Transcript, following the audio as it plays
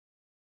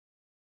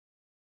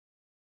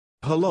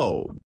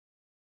Hello.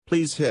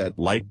 Please hit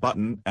like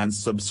button and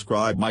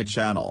subscribe my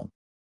channel.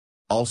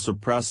 Also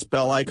press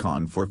bell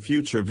icon for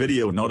future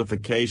video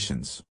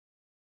notifications.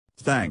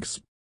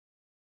 Thanks.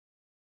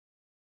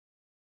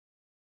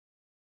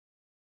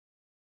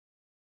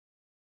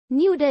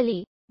 New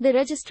Delhi. The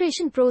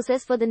registration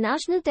process for the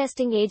National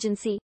Testing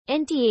Agency,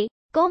 NTA,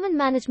 Common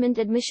Management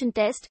Admission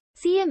Test,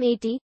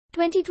 CMAT,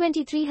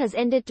 2023 has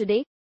ended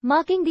today,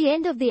 marking the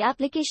end of the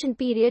application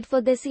period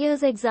for this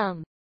year's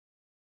exam.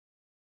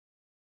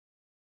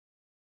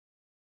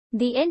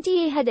 The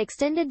NTA had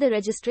extended the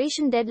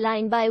registration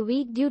deadline by a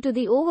week due to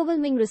the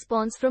overwhelming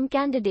response from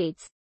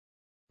candidates.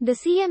 The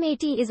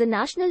CMAT is a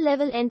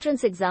national-level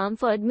entrance exam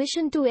for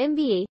admission to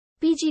MBA,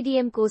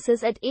 PGDM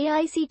courses at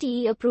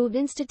AICTE-approved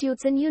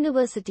institutes and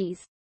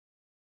universities.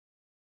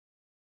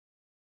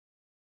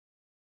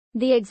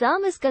 The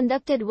exam is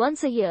conducted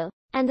once a year,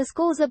 and the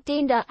scores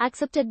obtained are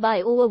accepted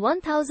by over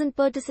 1,000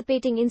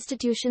 participating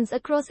institutions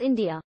across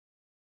India.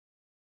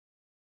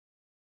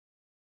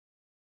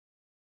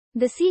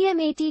 The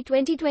CMAT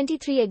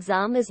 2023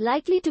 exam is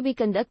likely to be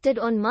conducted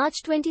on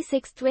March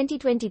 26,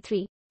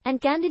 2023, and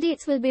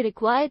candidates will be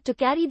required to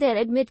carry their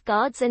admit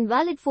cards and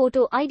valid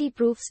photo ID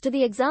proofs to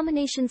the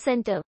examination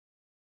center.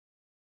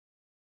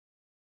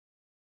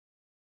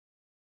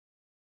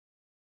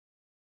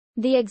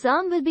 The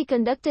exam will be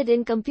conducted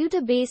in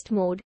computer-based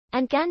mode,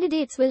 and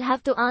candidates will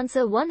have to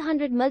answer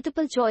 100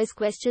 multiple-choice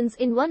questions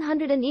in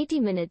 180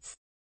 minutes.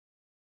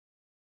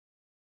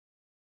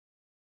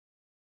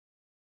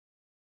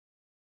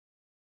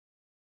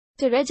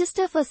 To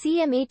register for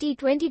CMAT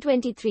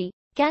 2023,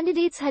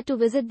 candidates had to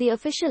visit the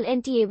official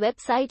NTA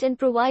website and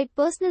provide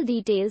personal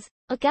details,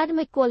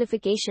 academic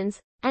qualifications,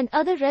 and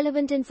other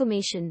relevant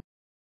information.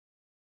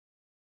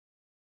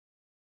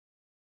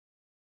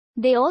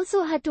 They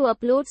also had to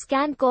upload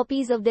scanned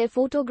copies of their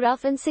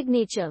photograph and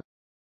signature.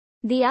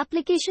 The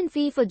application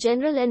fee for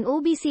general and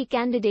OBC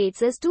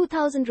candidates is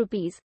 2,000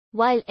 rupees,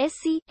 while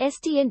SC,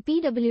 ST and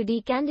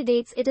PWD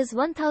candidates it is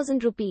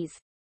 1,000 rupees.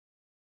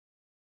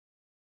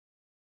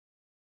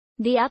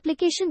 The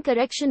application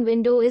correction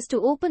window is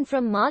to open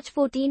from March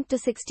 14 to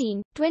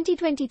 16,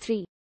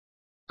 2023.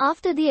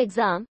 After the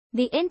exam,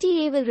 the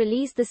NTA will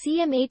release the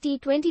CMAT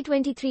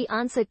 2023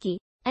 answer key,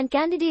 and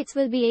candidates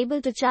will be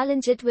able to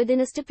challenge it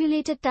within a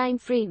stipulated time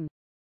frame.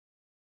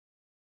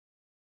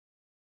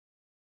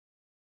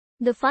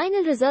 The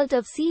final result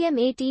of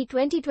CMAT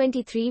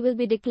 2023 will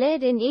be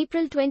declared in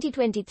April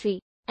 2023,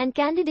 and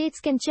candidates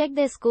can check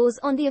their scores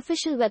on the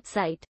official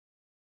website.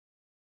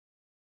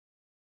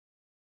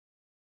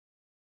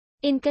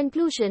 In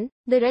conclusion,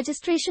 the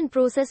registration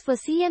process for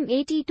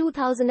CMAT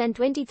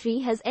 2023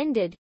 has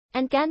ended,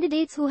 and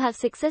candidates who have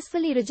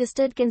successfully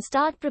registered can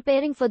start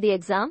preparing for the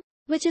exam,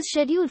 which is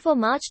scheduled for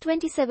March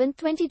 27,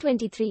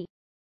 2023.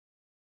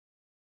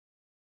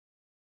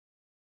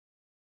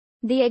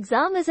 The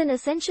exam is an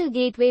essential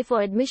gateway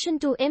for admission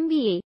to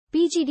MBA,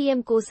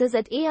 PGDM courses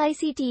at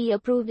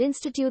AICTE-approved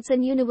institutes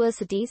and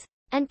universities,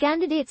 and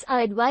candidates are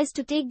advised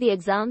to take the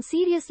exam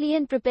seriously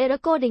and prepare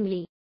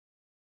accordingly.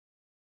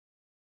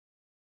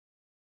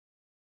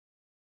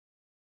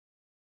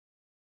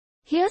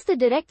 Here's the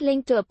direct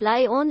link to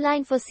apply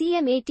online for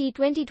CMAT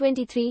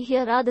 2023.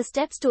 Here are the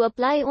steps to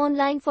apply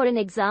online for an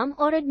exam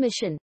or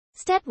admission.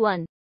 Step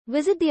 1.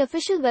 Visit the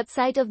official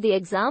website of the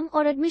exam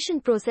or admission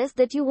process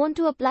that you want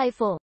to apply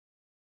for.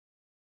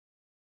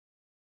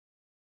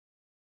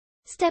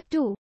 Step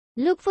 2.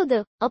 Look for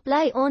the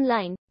Apply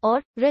Online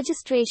or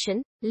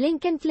Registration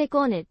link and click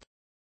on it.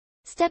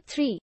 Step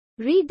 3.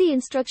 Read the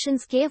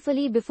instructions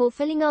carefully before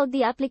filling out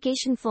the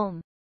application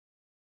form.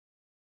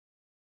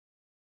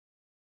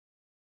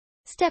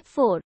 Step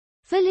 4.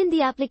 Fill in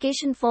the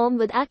application form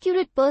with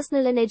accurate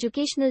personal and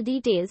educational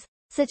details,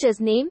 such as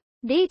name,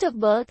 date of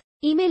birth,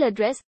 email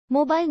address,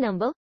 mobile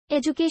number,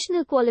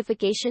 educational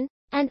qualification,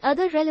 and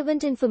other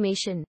relevant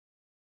information.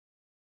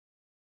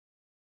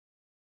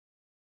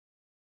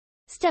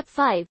 Step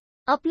 5.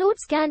 Upload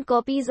scanned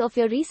copies of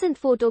your recent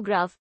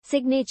photograph,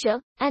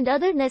 signature, and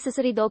other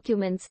necessary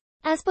documents,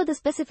 as per the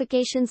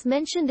specifications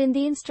mentioned in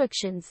the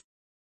instructions.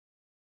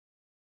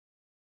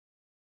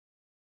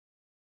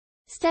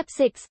 Step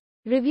 6.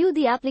 Review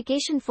the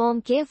application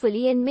form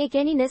carefully and make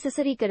any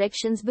necessary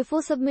corrections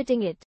before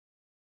submitting it.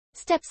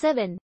 Step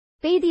 7.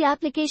 Pay the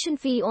application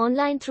fee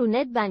online through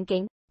net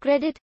banking,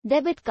 credit,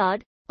 debit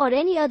card, or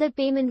any other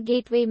payment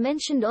gateway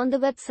mentioned on the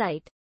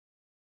website.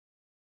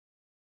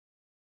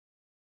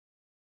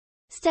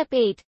 Step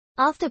 8.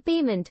 After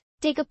payment,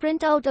 take a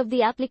printout of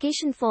the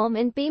application form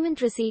and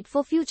payment receipt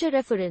for future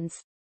reference.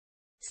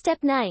 Step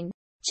 9.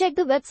 Check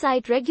the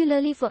website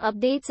regularly for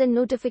updates and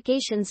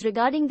notifications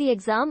regarding the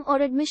exam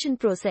or admission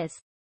process.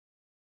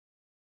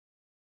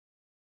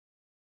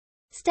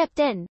 Step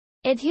 10.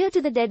 Adhere to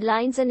the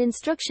deadlines and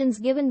instructions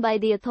given by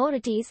the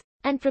authorities,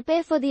 and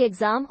prepare for the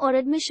exam or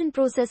admission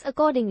process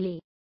accordingly.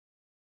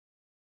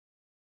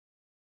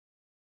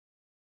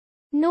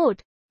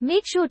 Note: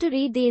 make sure to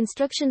read the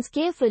instructions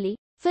carefully,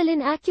 fill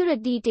in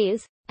accurate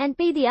details, and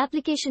pay the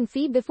application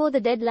fee before the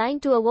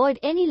deadline to avoid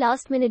any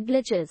last-minute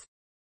glitches.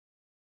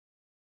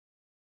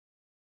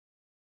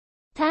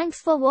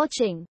 Thanks for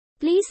watching.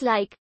 Please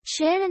like,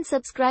 share and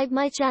subscribe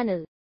my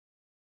channel.